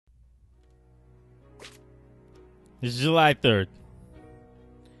It's July 3rd.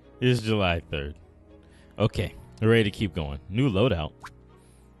 It's July 3rd. Okay, we're ready to keep going. New loadout.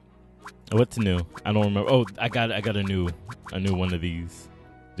 What's new? I don't remember. Oh, I got a new one of these.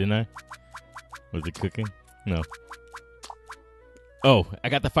 Didn't I? Was it cooking? No. Oh, I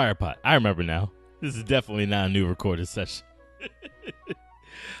got the fire pot. I remember now. This is definitely not a new recorded session.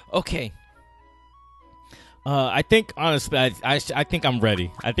 Okay. I think honestly, I think I'm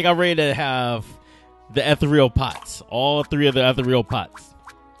ready. I think I'm ready to have the ethereal pots. All three of the ethereal pots.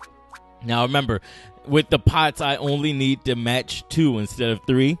 Now remember, with the pots, I only need to match 2 instead of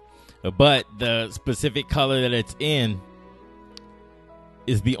 3. But the specific color that it's in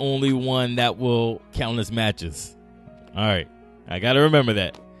is the only one that will count as matches. All right. I got to remember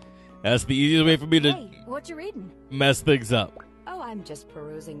that. That's the easiest way for me to what you reading? Mess things up. Oh, I'm just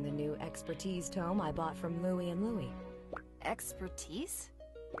perusing the new expertise tome I bought from Louie and Louie. Expertise?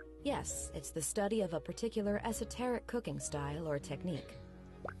 Yes, it's the study of a particular esoteric cooking style or technique.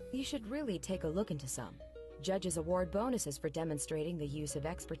 You should really take a look into some. Judges award bonuses for demonstrating the use of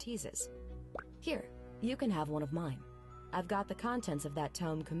expertises. Here, you can have one of mine. I've got the contents of that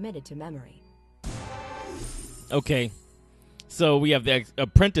tome committed to memory. Okay. So we have the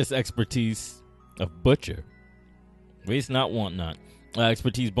apprentice expertise of butcher. Waste not, want not.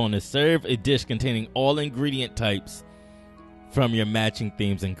 Expertise bonus. Serve a dish containing all ingredient types from your matching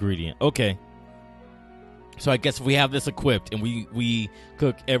theme's ingredient. Okay. So I guess if we have this equipped and we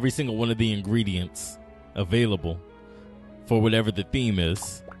cook every single one of the ingredients available for whatever the theme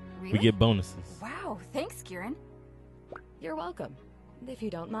is, Really? we get bonuses. Wow, thanks, Kieran. You're welcome. If you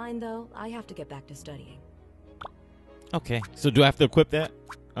don't mind, though, I have to get back to studying. Okay. So do I have to equip that?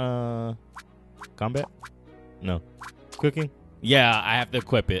 Combat? No. Cooking? Yeah, I have to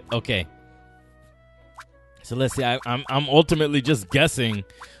equip it. Okay. So let's see. I'm ultimately just guessing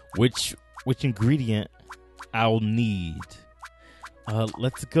which ingredient I'll need.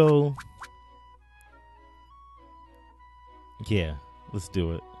 Let's go. Yeah, let's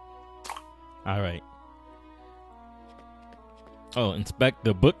do it. All right. Oh, inspect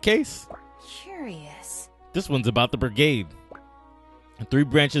the bookcase? Curious. This one's about the brigade. 3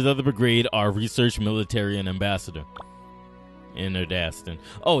 branches of the brigade are research, military, and ambassador. Interdastin.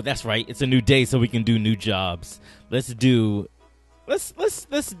 Oh, that's right. It's a new day, so we can do new jobs. Let's do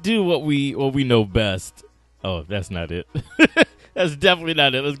what we know best. Oh, that's not it. That's definitely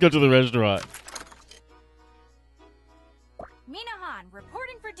not it. Let's go to the restaurant. Minahan,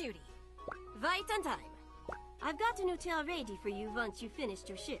 reporting for duty. Right on time. I've got a new tale ready for you once you finished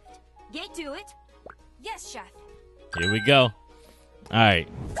your shift. Get to it. Yes, chef. Here we go. All right.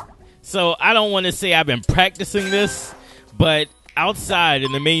 So I don't want to say I've been practicing this, but outside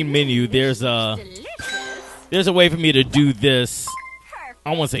in the main menu, there's a way for me to do this. I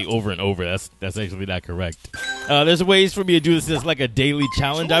don't want to say over and over. That's actually not correct. There's ways for me to do this as like a daily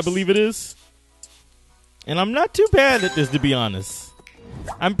challenge, I believe it is. And I'm not too bad at this, to be honest.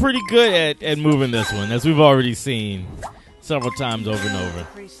 I'm pretty good at moving this one, as we've already seen several times over and over.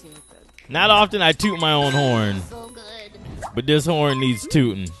 Not often I toot my own horn, but this horn needs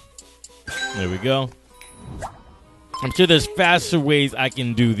tooting. There we go. I'm sure there's faster ways I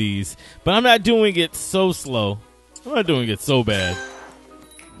can do these, but I'm not doing it so slow. I'm not doing it so bad.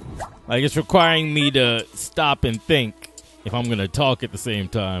 Like, it's requiring me to stop and think if I'm going to talk at the same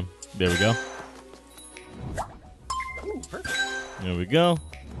time. There we go. There we go.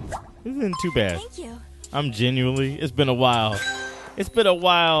 This isn't too bad. Thank you. I'm genuinely, it's been a while. It's been a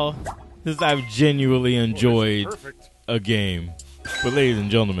while since I've genuinely enjoyed a game. But ladies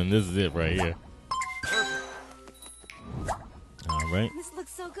and gentlemen, this is it right here. All right. This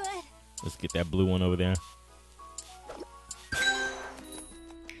looks so good. Let's get that blue one over there.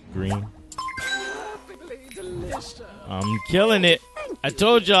 Green. I'm killing it. I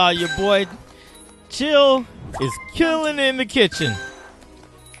told y'all your boy Chill is killing it in the kitchen.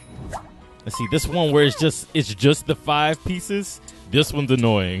 Let's see, this one where it's just the 5 pieces. This one's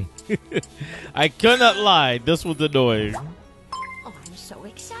annoying. I cannot lie. This one's annoying. Oh, I'm so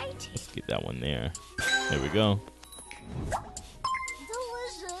excited. Let's get that one there. There we go.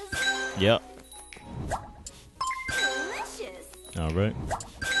 Delicious. Yep. Delicious. All right.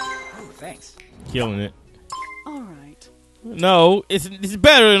 Oh, thanks. Killing it. All right. No, it's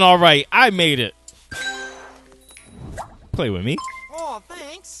better than all right. I made it. Play with me. Oh,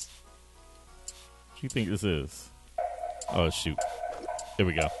 thanks. What do you think this is? Oh, shoot. There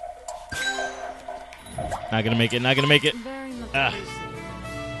we go. Not gonna make it. Not gonna make it. Very much Ah.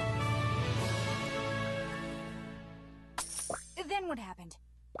 Then what happened?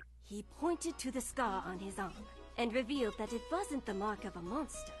 He pointed to the scar on his arm and revealed that it wasn't the mark of a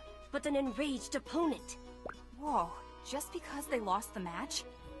monster, but an enraged opponent. Whoa, just because they lost the match?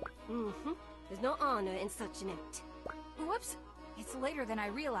 Mm-hmm. There's no honor in such an act. Whoops. It's later than I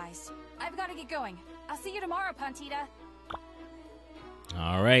realized. I've got to get going. I'll see you tomorrow, Pantita.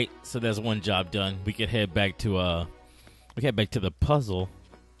 All right, so that's one job done. We can head back to the puzzle.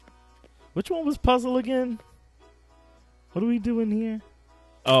 Which one was puzzle again? What are we doing here?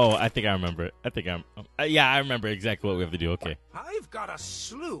 Oh, I think I remember it. I remember exactly what we have to do. Okay. I've got a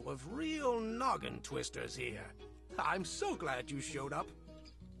slew of real noggin twisters here. I'm so glad you showed up.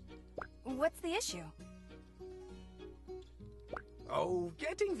 What's the issue? Oh,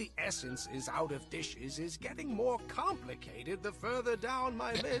 getting the essences out of dishes is getting more complicated the further down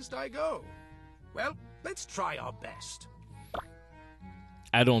my list I go. Well, let's try our best.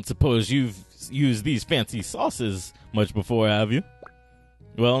 I don't suppose you've used these fancy sauces much before, have you?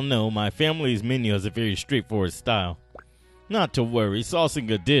 Well, no, my family's menu has a very straightforward style. Not to worry, saucing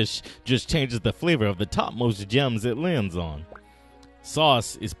a dish just changes the flavor of the topmost gems it lands on.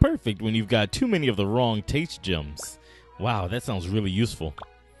 Sauce is perfect when you've got too many of the wrong taste gems. Wow, that sounds really useful.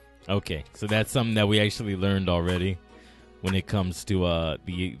 Okay, so that's something that we actually learned already when it comes to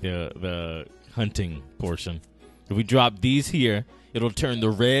the hunting portion. If we drop these here, it'll turn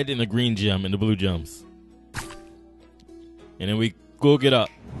the red and the green gem into blue gems. And then we go get up.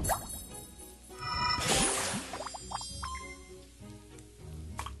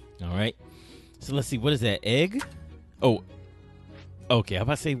 All right. So let's see. What is that? Egg? Oh. Okay. I'm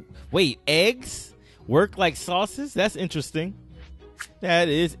about to say, wait, eggs work like sauces? That's interesting. That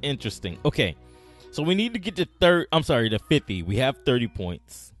is interesting. Okay. So we need to get to 50. We have 30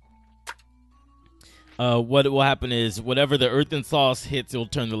 points. What will happen is whatever the earthen sauce hits, it'll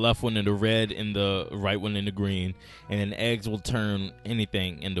turn the left one into red and the right one into green. And then eggs will turn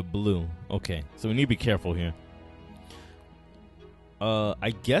anything into blue. Okay. So we need to be careful here.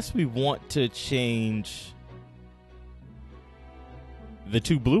 I guess we want to change the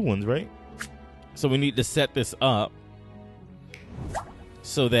two blue ones, right? So we need to set this up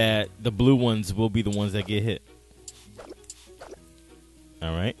so that the blue ones will be the ones that get hit.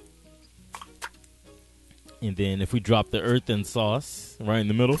 All right. And then if we drop the earthen sauce right in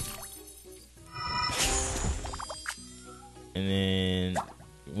the middle. And then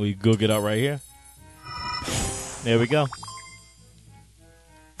we go get out right here. There we go.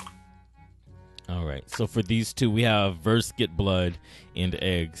 All right. So for these two, we have first get blood and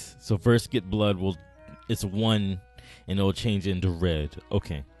eggs. So first get blood it's 1 and it'll change into red.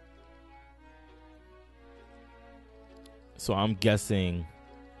 Okay. So I'm guessing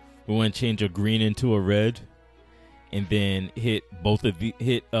we want to change a green into a red and then hit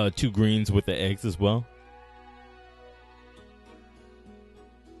two greens with the eggs as well.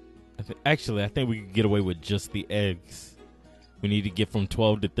 I think we could get away with just the eggs. We need to get from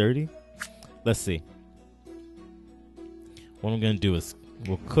 12 to 30. Let's see. What I'm going to do is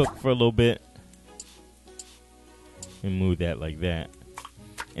we'll cook for a little bit and move that like that.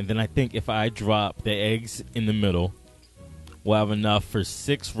 And then I think if I drop the eggs in the middle, we'll have enough for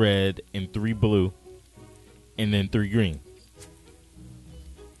 6 red and 3 blue and then 3 green.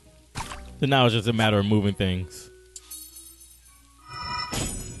 So now it's just a matter of moving things.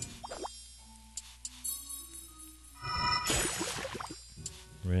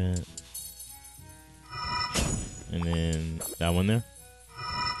 Red. And then that one there.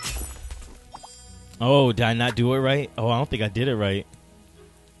 Oh, did I not do it right? Oh, I don't think I did it right.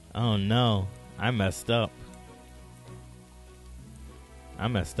 Oh, no. I messed up. I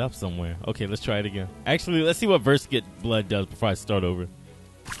messed up somewhere. Okay, let's try it again. Actually, let's see what Verse Get Blood does before I start over.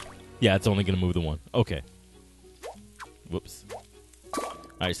 Yeah, it's only going to move the 1. Okay. Whoops. All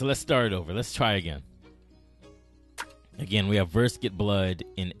right, so let's start over. Let's try again. Again, we have Verse Get Blood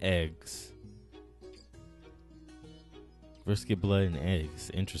and eggs. Verse Get Blood and eggs.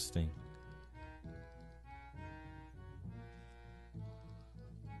 Interesting.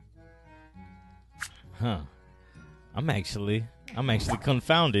 Huh. I'm actually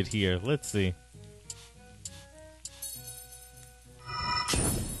confounded here. Let's see.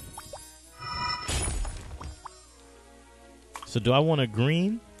 So do I want a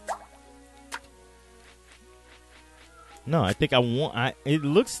green? No, I think it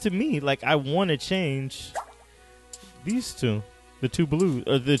looks to me like I want to change these two. The 2 blue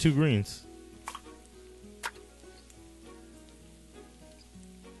or the 2 greens.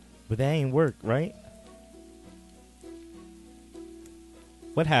 But that ain't work, right?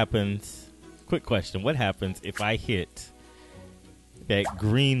 What happens? Quick question. What happens if I hit that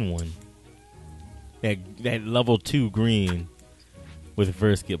green one? That level 2 green with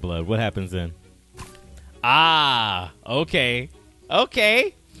Verse Get Blood. What happens then? Ah, okay.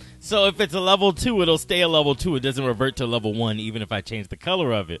 Okay. So if it's a level 2, it'll stay a level 2. It doesn't revert to level 1 even if I change the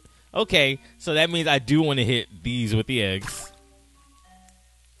color of it. Okay, so that means I do want to hit these with the eggs.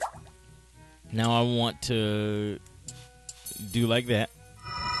 Now I want to do like that.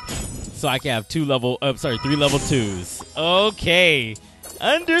 So I can have 3 level 2s. Okay.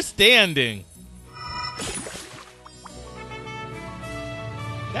 Understanding.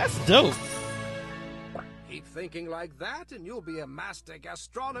 That's dope. Keep thinking like that, and you'll be a master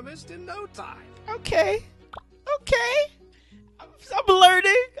gastronomist in no time. Okay. I'm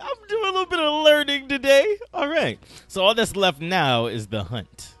learning. I'm doing a little bit of learning today. All right. So all that's left now is the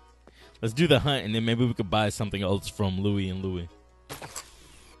hunt. Let's do the hunt, and then maybe we could buy something else from Louie and Louie.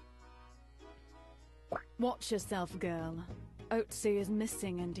 Watch yourself, girl. Oatsy is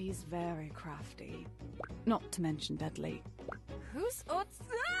missing, and he's very crafty. Not to mention deadly. Who's Oats?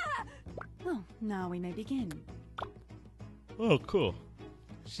 Ah! Well, now we may begin. Oh, cool.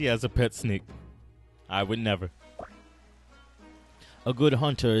 She has a pet snake. I would never. A good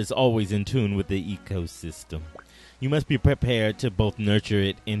hunter is always in tune with the ecosystem. You must be prepared to both nurture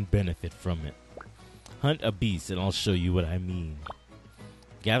it and benefit from it. Hunt a beast, and I'll show you what I mean.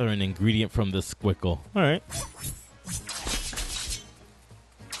 Gather an ingredient from the squickle. All right.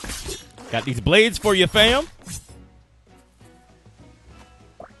 Got these blades for you, fam.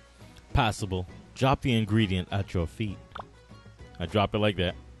 Possible. Drop the ingredient at your feet. I drop it like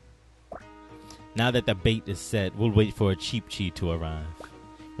that. Now that the bait is set, we'll wait for a cheap chi to arrive.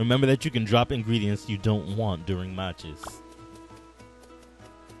 Remember that you can drop ingredients you don't want during matches.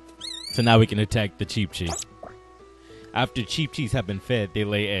 So now we can attack the cheap chi. After cheap chis have been fed, they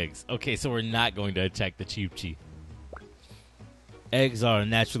lay eggs. Okay, so we're not going to attack the cheap chi. Eggs are a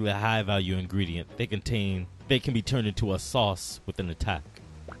naturally high-value ingredient. They can be turned into a sauce with an attack.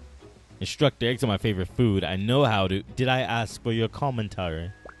 Instructor, eggs are my favorite food. I know how to. Did I ask for your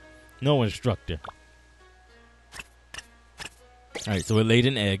commentary? No, instructor. All right, so we laid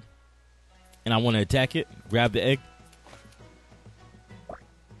an egg, and I want to attack it. Grab the egg.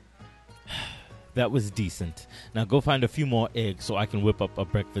 That was decent. Now go find a few more eggs so I can whip up a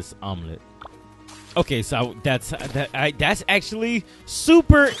breakfast omelet. Okay, so that's actually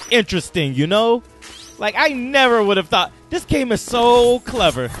super interesting, you know? Like, I never would have thought. This game is so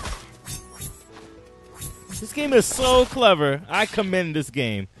clever. This game is so clever. I commend this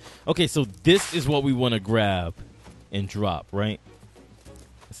game. Okay, so this is what we want to grab and drop, right?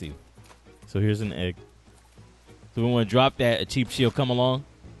 Let's see. So here's an egg. So we want to drop that. A cheap shield come along.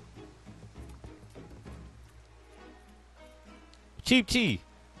 Cheap chi.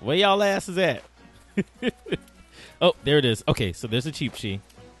 Where y'all asses at? Oh, there it is. Okay, so there's a cheap chi.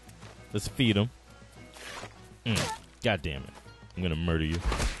 Let's feed him. God damn it. I'm going to murder you.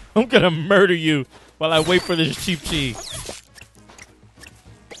 I'm going to murder you while I wait for this cheap chi.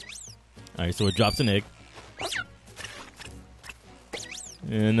 All right, so it drops an egg.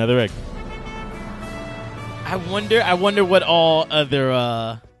 And another egg. I wonder what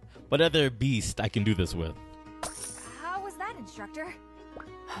other beast I can do this with. How was that, instructor?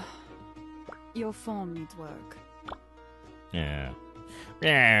 Your form needs work. Yeah.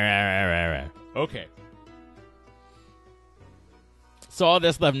 Okay. So all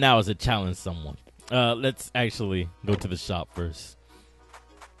that's left now is to challenge someone. Let's actually go to the shop first.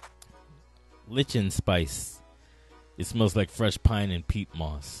 Lichen spice. It smells like fresh pine and peat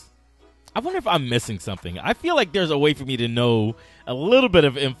moss. I wonder if I'm missing something. I feel like there's a way for me to know a little bit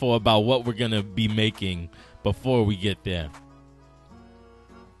of info about what we're going to be making before we get there.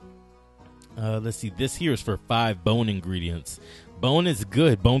 Let's see. This here is for 5 bone ingredients. Bone is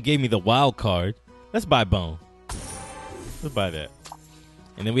good. Bone gave me the wild card. Let's buy bone. Let's buy that.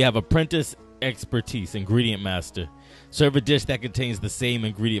 And then we have apprentice expertise, ingredient master. Serve a dish that contains the same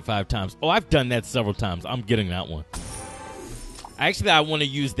ingredient 5 times. Oh, I've done that several times. I'm getting that one. Actually, I want to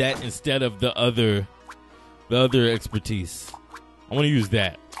use that instead of the other expertise. I want to use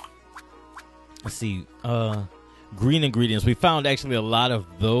that. Let's see. Green ingredients. We found actually a lot of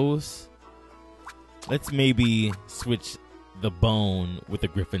those. Let's maybe switch the bone with the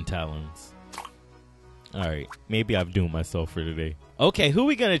griffin talons. All right. Maybe I've doomed myself for today. Okay, who are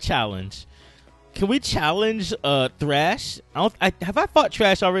we going to challenge? Can we challenge Thrash? Have I fought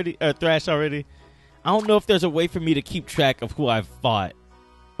Thrash already? I don't know if there's a way for me to keep track of who I've fought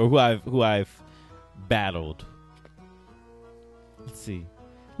or who I've battled. Let's see.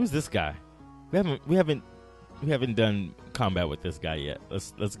 Who's this guy? We haven't done combat with this guy yet.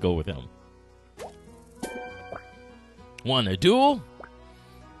 Let's go with him. Want a duel?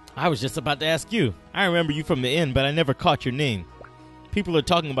 I was just about to ask you. I remember you from the inn, but I never caught your name. People are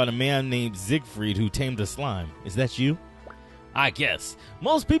talking about a man named Siegfried who tamed a slime. Is that you? I guess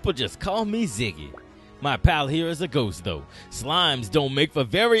most people just call me Ziggy. My pal here is a ghost, though. Slimes don't make for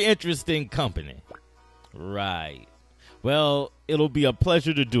very interesting company. Right. Well, it'll be a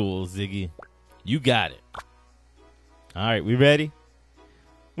pleasure to duel, Ziggy. You got it. All right, we ready?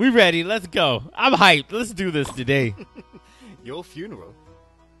 We ready. Let's go. I'm hyped. Let's do this today. Your funeral?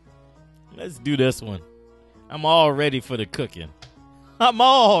 Let's do this one. I'm all ready for the cooking. I'm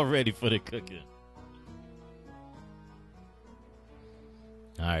all ready for the cooking.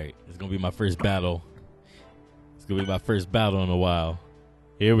 All right, it's going to be my first battle. It's going to be my first battle in a while.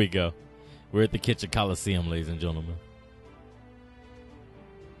 Here we go. We're at the Kitchen Coliseum, ladies and gentlemen.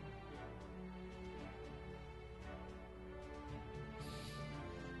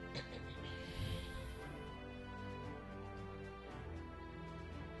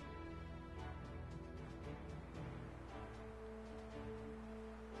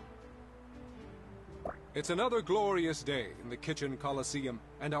 It's another glorious day in the Kitchen Coliseum,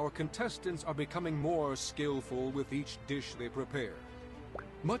 and our contestants are becoming more skillful with each dish they prepare.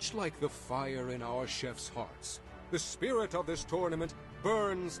 Much like the fire in our chefs' hearts, the spirit of this tournament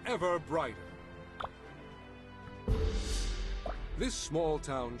burns ever brighter. This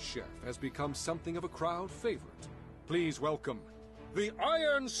small-town chef has become something of a crowd favorite. Please welcome the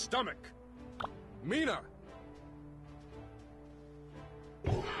Iron Stomach, Mina.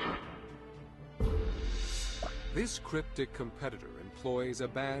 This cryptic competitor employs a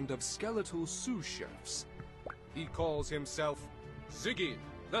band of skeletal sous chefs. He calls himself Ziggy,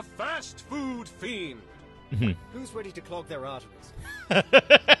 the fast food fiend. Who's ready to clog their arteries?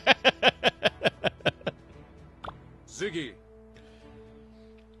 Ziggy.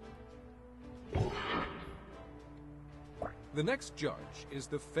 The next judge is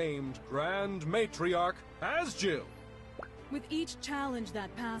the famed Grand Matriarch, Asjil. With each challenge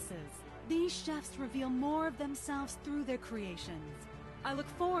that passes, these chefs reveal more of themselves through their creations. I look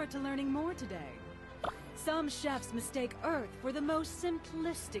forward to learning more today. Some chefs mistake earth for the most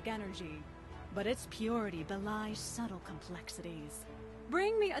simplistic energy, but its purity belies subtle complexities.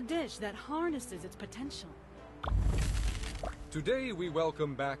 Bring me a dish that harnesses its potential. Today we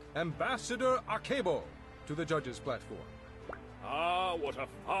welcome back Ambassador Akebo to the judges' platform. Ah, what a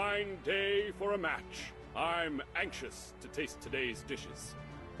fine day for a match. I'm anxious to taste today's dishes.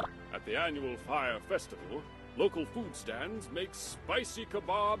 At the annual Fire Festival, local food stands make spicy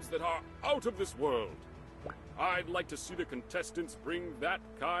kebabs that are out of this world. I'd like to see the contestants bring that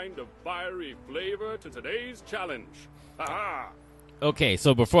kind of fiery flavor to today's challenge. Ha-ha! Okay,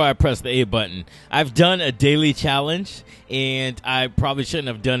 so before I press the A button, I've done a daily challenge, and I probably shouldn't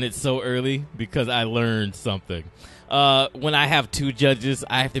have done it so early because I learned something. When I have two judges,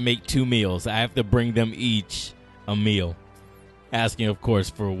 I have to make 2 meals. I have to bring them each a meal, asking, of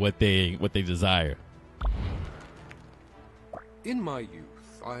course, for what they desire. In my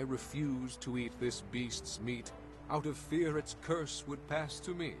youth, I refused to eat this beast's meat out of fear its curse would pass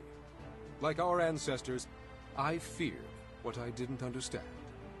to me. Like our ancestors, I feared what I didn't understand.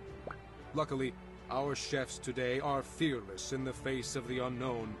 Luckily, our chefs today are fearless in the face of the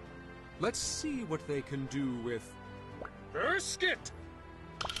unknown. Let's see what they can do with brisket.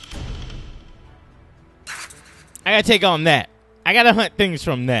 I gotta take on that. I gotta hunt things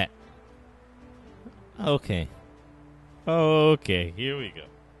from that. Okay. Okay, here we go.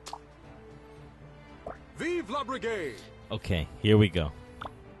 Vive la Brigade! Okay, here we go.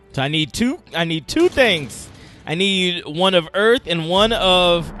 So I need two things. I need one of earth and one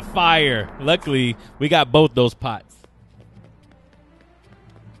of fire. Luckily, we got both those pots.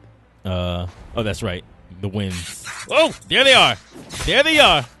 Oh, that's right. The winds. Oh, there they are. There they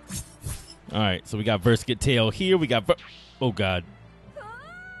are. All right, so we got Versket Tail here. We got... Oh, God.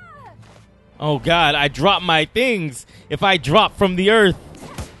 Oh, God, I dropped my things. If I drop from the earth,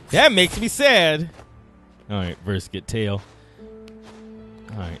 that makes me sad. All right, Versket Tail.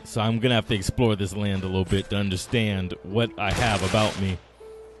 All right, so I'm going to have to explore this land a little bit to understand what I have about me.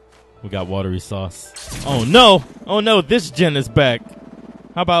 We got watery sauce. Oh, no. Oh, no, this gen is back.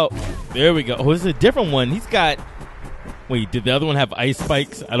 How about... There we go. Oh, this is a different one. He's got... Wait, did the other one have ice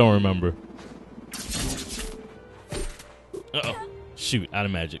spikes? I don't remember. Uh-oh. Shoot, out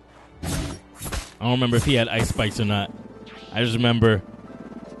of magic. I don't remember if he had ice spikes or not. I just remember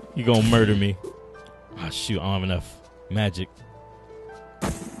he gonna murder me. Oh, shoot, I don't have enough magic. All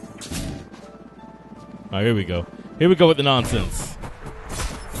right, here we go. Here we go with the nonsense.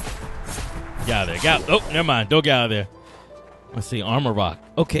 Get out of there. Get out. Oh, never mind. Don't get out of there. Let's see, Armor Rock.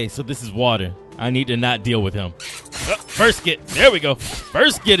 Okay, so this is water. I need to not deal with him. First get. There we go.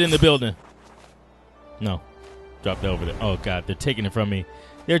 First get in the building. No. Drop that over there. Oh, God. They're taking it from me.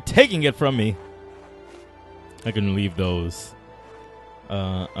 They're taking it from me. I can leave those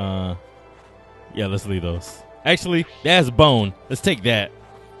Yeah, let's leave those. Actually, that's bone. Let's take that.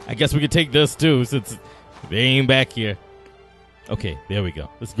 I guess we could take this too since they ain't back here. Okay, there we go.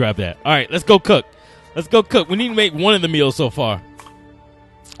 Let's grab that. All right, let's go cook. Let's go cook. We need to make one of the meals so far.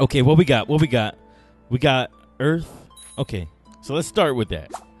 Okay, what we got? What we got? We got earth. Okay, so let's start with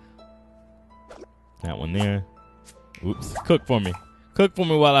that. That one there. Oops. Cook for me. Cook for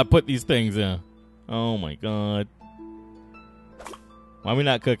me while I put these things in. Oh, my God. Why we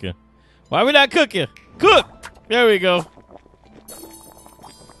not cooking? Why we not cooking? Cook! There we go.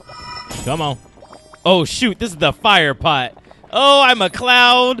 Come on. Oh, shoot. This is the fire pot. Oh, I'm a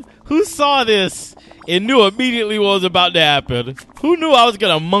clown. Who saw this and knew immediately what was about to happen? Who knew I was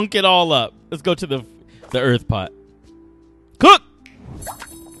going to monk it all up? Let's go to the earth pot. Cook!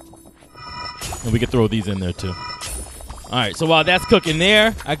 And we can throw these in there, too. All right, so while that's cooking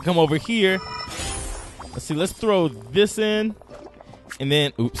there, I can come over here. Let's see. Let's throw this in. And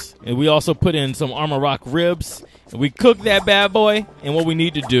then, oops. And we also put in some Armor Rock ribs. And we cook that bad boy. And what we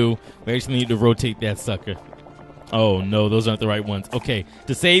need to do, we actually need to rotate that sucker. Oh, no, those aren't the right ones. Okay,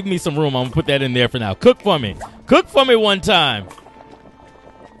 to save me some room, I'm going to put that in there for now. Cook for me. Cook for me one time.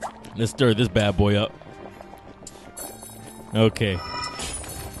 Let's stir this bad boy up. Okay.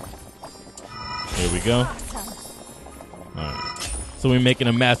 There we go. All right. So we're making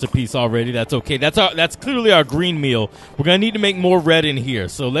a masterpiece already. That's okay. That's clearly our green meal. We're going to need to make more red in here.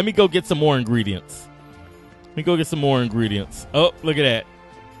 So let me go get some more ingredients. Let me go get some more ingredients. Oh, look at that.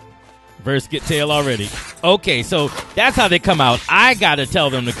 Brisket tail already. Okay, so that's how they come out. I got to tell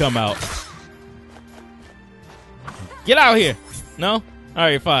them to come out. Get out here. No? All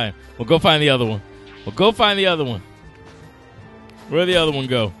right, fine. We'll go find the other one. We'll go find the other one. Where'd the other one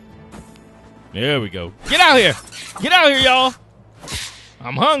go? There we go. Get out here. Get out here, y'all.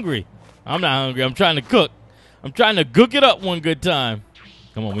 I'm hungry. I'm not hungry. I'm trying to cook. I'm trying to cook it up one good time.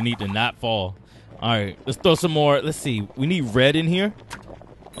 Come on, we need to not fall. All right, let's throw some more. Let's see. We need red in here.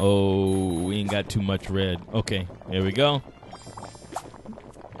 Oh, we ain't got too much red. Okay, there we go.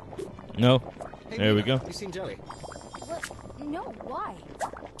 No. Hey, there we Mina, go. Have you seen Joey? What? No, why?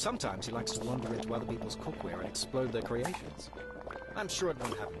 Sometimes he likes to wander into other people's cookware and explode their creations. I'm sure it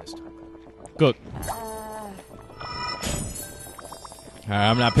won't happen this time. Cook. All right,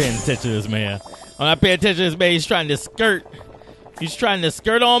 I'm not paying attention to this man. I'm not paying attention to this man. He's trying to skirt. He's trying to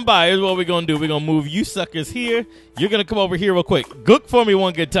skirt on by. Here's what we're going to do. We're going to move you suckers here. You're going to come over here real quick. Cook for me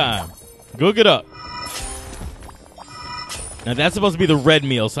one good time. Cook it up. Now, that's supposed to be the red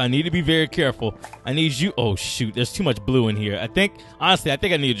meal, so I need to be very careful. I need you. Oh, shoot. There's too much blue in here. Honestly, I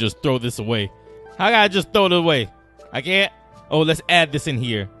think I need to just throw this away. How can I just throw it away? I can't. Oh, let's add this in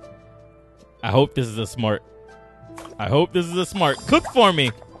here. I hope this is a smart. Cook for me.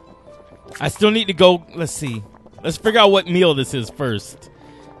 I still need to go. Let's see. Let's figure out what meal this is first.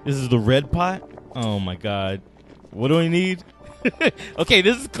 This is the red pot. Oh, my God. What do we need? Okay,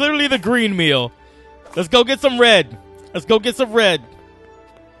 this is clearly the green meal. Let's go get some red. Let's go get some red.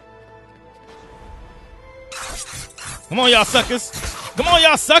 Come on, y'all suckers. Come on,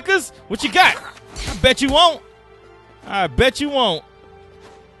 y'all suckers. What you got? I bet you won't. I bet you won't.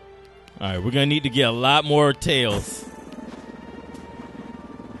 All right, we're going to need to get a lot more tails.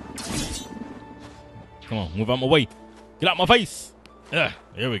 Come on, move out my way. Get out my face. Ugh,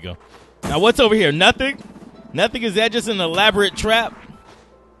 there we go. Now, what's over here? Nothing? Nothing? Is that just an elaborate trap?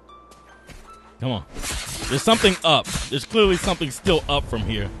 Come on. There's something up. There's clearly something still up from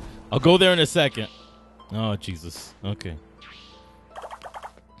here. I'll go there in a second. Oh, Jesus. Okay.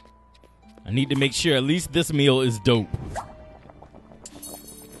 I need to make sure at least this meal is dope.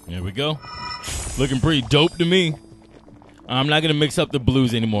 There we go. Looking pretty dope to me. I'm not going to mix up the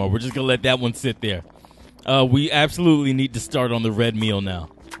blues anymore. We're just going to let that one sit there. We absolutely need to start on the red meal now.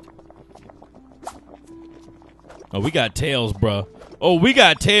 Oh, we got tails, bruh. Oh, we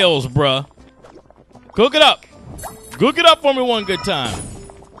got tails, bruh. Cook it up. Cook it up for me one good time.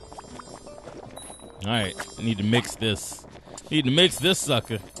 All right. I need to mix this. Need to mix this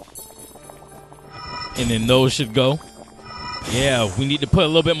sucker. And then those should go. Yeah, we need to put a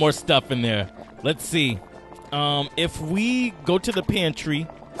little bit more stuff in there. Let's see. If we go to the pantry,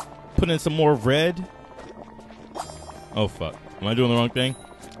 put in some more red. Oh, fuck. Am I doing the wrong thing?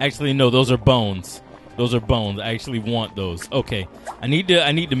 Actually, no, those are bones. Those are bones. I actually want those. Okay. I need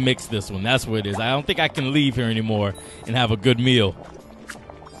to mix this one. That's what it is. I don't think I can leave here anymore and have a good meal.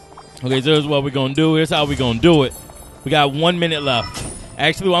 Okay, so here's what we're going to do. Here's how we're going to do it. We got 1 minute left.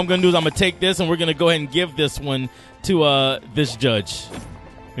 Actually, what I'm going to do is I'm going to take this and we're going to go ahead and give this one to this judge.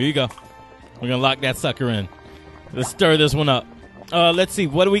 Here you go. We're going to lock that sucker in. Let's stir this one up. Let's see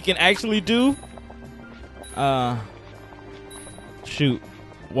what we can actually do. Shoot.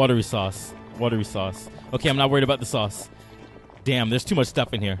 Watery sauce. Watery sauce. Okay, I'm not worried about the sauce. Damn, there's too much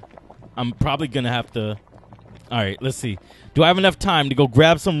stuff in here. I'm probably going to have to... All right, let's see. Do I have enough time to go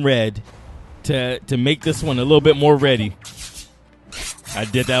grab some red to make this one a little bit more ready? I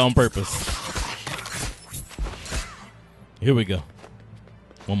did that on purpose. Here we go.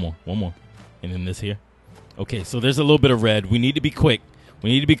 One more. And then this here. Okay, so there's a little bit of red. We need to be quick.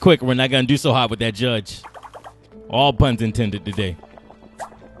 We're not going to do so hot with that judge. All puns intended today.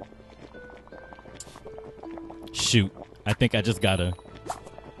 Shoot. I think I just got to...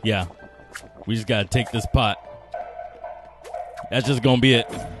 Yeah. We just got to take this pot. That's just going to be it.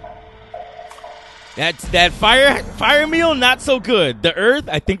 That fire meal, not so good. The earth,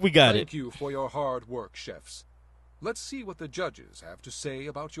 I think we got it. Thank you for your hard work, chefs. Let's see what the judges have to say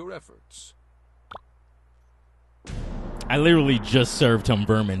about your efforts. I literally just served him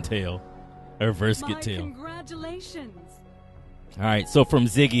vermin tail. Or Versket tail. Congratulations. All right, so from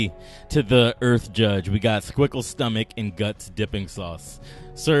Ziggy to the Earth Judge, we got Squickle Stomach and Guts dipping sauce.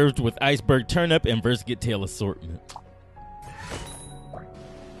 Served with iceberg turnip and Versket tail assortment.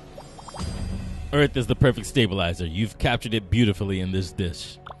 Earth is the perfect stabilizer. You've captured it beautifully in this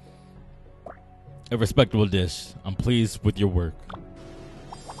dish. A respectable dish. I'm pleased with your work.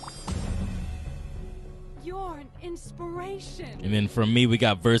 You're an inspiration. And then from me, we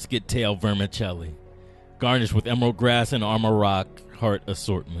got Versket tail vermicelli. Garnished with emerald grass and armor rock heart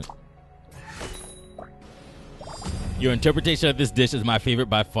assortment. Your interpretation of this dish is my favorite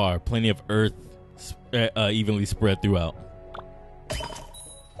by far. Plenty of earth evenly spread throughout.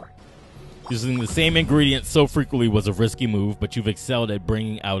 Using the same ingredients so frequently was a risky move, but you've excelled at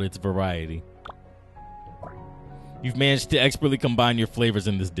bringing out its variety. You've managed to expertly combine your flavors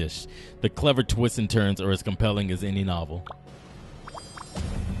in this dish. The clever twists and turns are as compelling as any novel.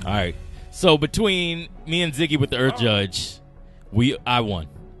 All right. So between me and Ziggy with the Earth Judge, I won.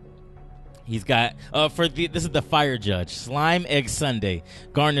 He's got this is the Fire Judge, slime egg sundae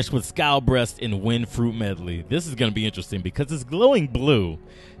garnished with scowl breast and wind fruit medley. This is going to be interesting because it's glowing blue.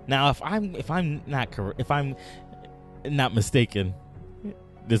 Now, if I'm not mistaken,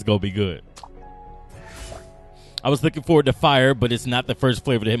 this is going to be good. I was looking forward to fire, but it's not the first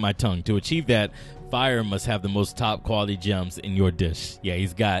flavor to hit my tongue. To achieve that, fire must have the most top quality gems in your dish. Yeah,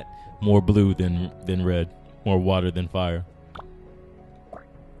 he's got more blue than red, more water than fire.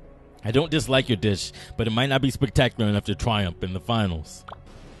 I don't dislike your dish, but it might not be spectacular enough to triumph in the finals.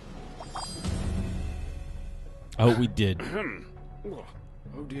 Oh, we did.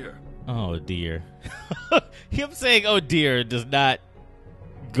 Oh dear. Oh dear. Him saying "oh dear" does not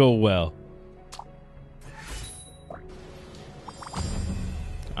go well.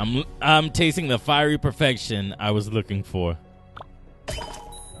 I'm tasting the fiery perfection I was looking for.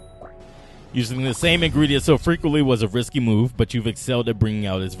 Using the same ingredients so frequently was a risky move, but you've excelled at bringing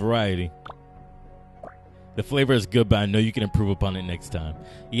out its variety. The flavor is good, but I know you can improve upon it next time.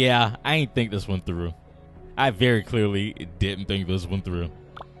 Yeah, I ain't think this one through. I very clearly didn't think this one through.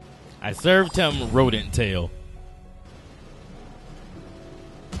 I served him rodent tail.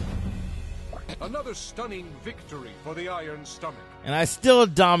 Another stunning victory for the Iron Stomach. And I still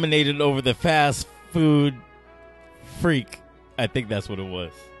dominated over the fast food freak. I think that's what it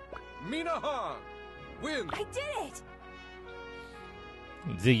was. Minahan wins. I did it!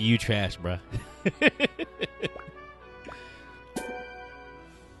 Ziggy, you trash, bruh.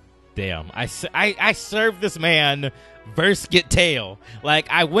 Damn. I served this man Versket tail. Like,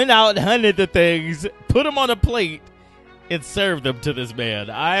 I went out and hunted the things, put them on a plate, and served them to this man.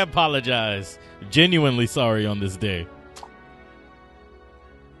 I apologize. Genuinely sorry on this day.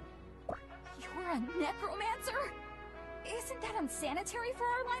 You're a necromancer? Isn't that unsanitary for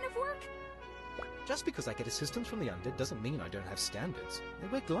our line of work? Just because I get assistance from the undead doesn't mean I don't have standards. They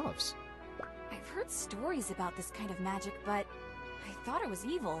wear gloves. I've heard stories about this kind of magic, but I thought it was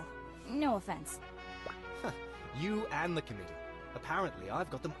evil. No offense. You and the committee. Apparently, I've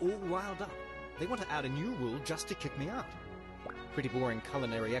got them all riled up. They want to add a new rule just to kick me out. Pretty boring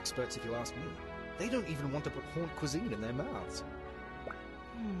culinary experts, if you ask me. They don't even want to put haunt cuisine in their mouths.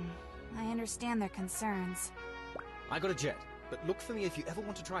 I understand their concerns. I got a jet, but look for me if you ever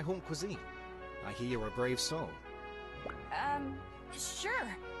want to try haunt cuisine. I hear you're a brave soul. Sure.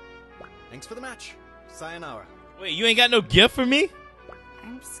 Thanks for the match. Sayonara. Wait, you ain't got no gift for me?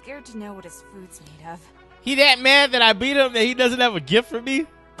 I'm scared to know what his food's made of. He that mad that I beat him that he doesn't have a gift for me?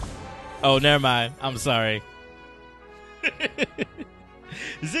 Oh, never mind. I'm sorry.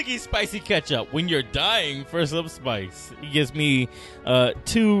 Ziggy Spicy Ketchup. When you're dying for some spice. He gives me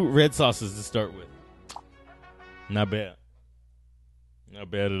 2 red sauces to start with. Not bad. Not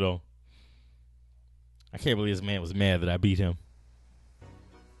bad at all. I can't believe this man was mad that I beat him.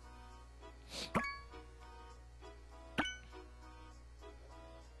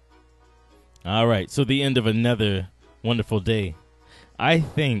 All right, so the end of another wonderful day. I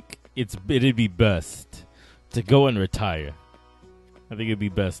think it'd be best to go and retire. I think it'd be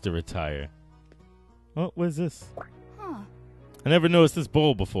best to retire. Oh, what is this? Huh. I never noticed this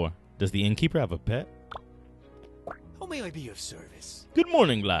bowl before. Does the innkeeper have a pet? How may I be of service? Good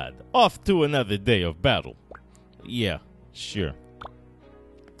morning, lad. Off to another day of battle. Yeah, sure.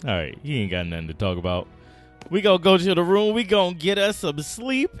 All right, he ain't got nothing to talk about. We gonna go to the room. We gonna get us some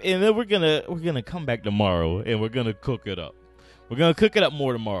sleep, and then we're gonna come back tomorrow, and we're gonna cook it up. We're gonna cook it up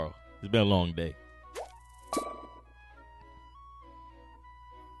more tomorrow. It's been a long day.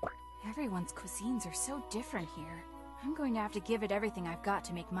 Everyone's cuisines are so different here. I'm going to have to give it everything I've got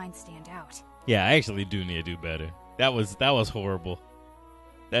to make mine stand out. Yeah, I actually do need to do better. That was horrible.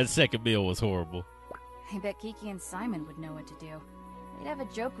 That second meal was horrible. I bet Kiki and Simon would know what to do. They'd have a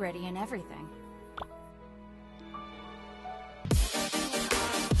joke ready and everything.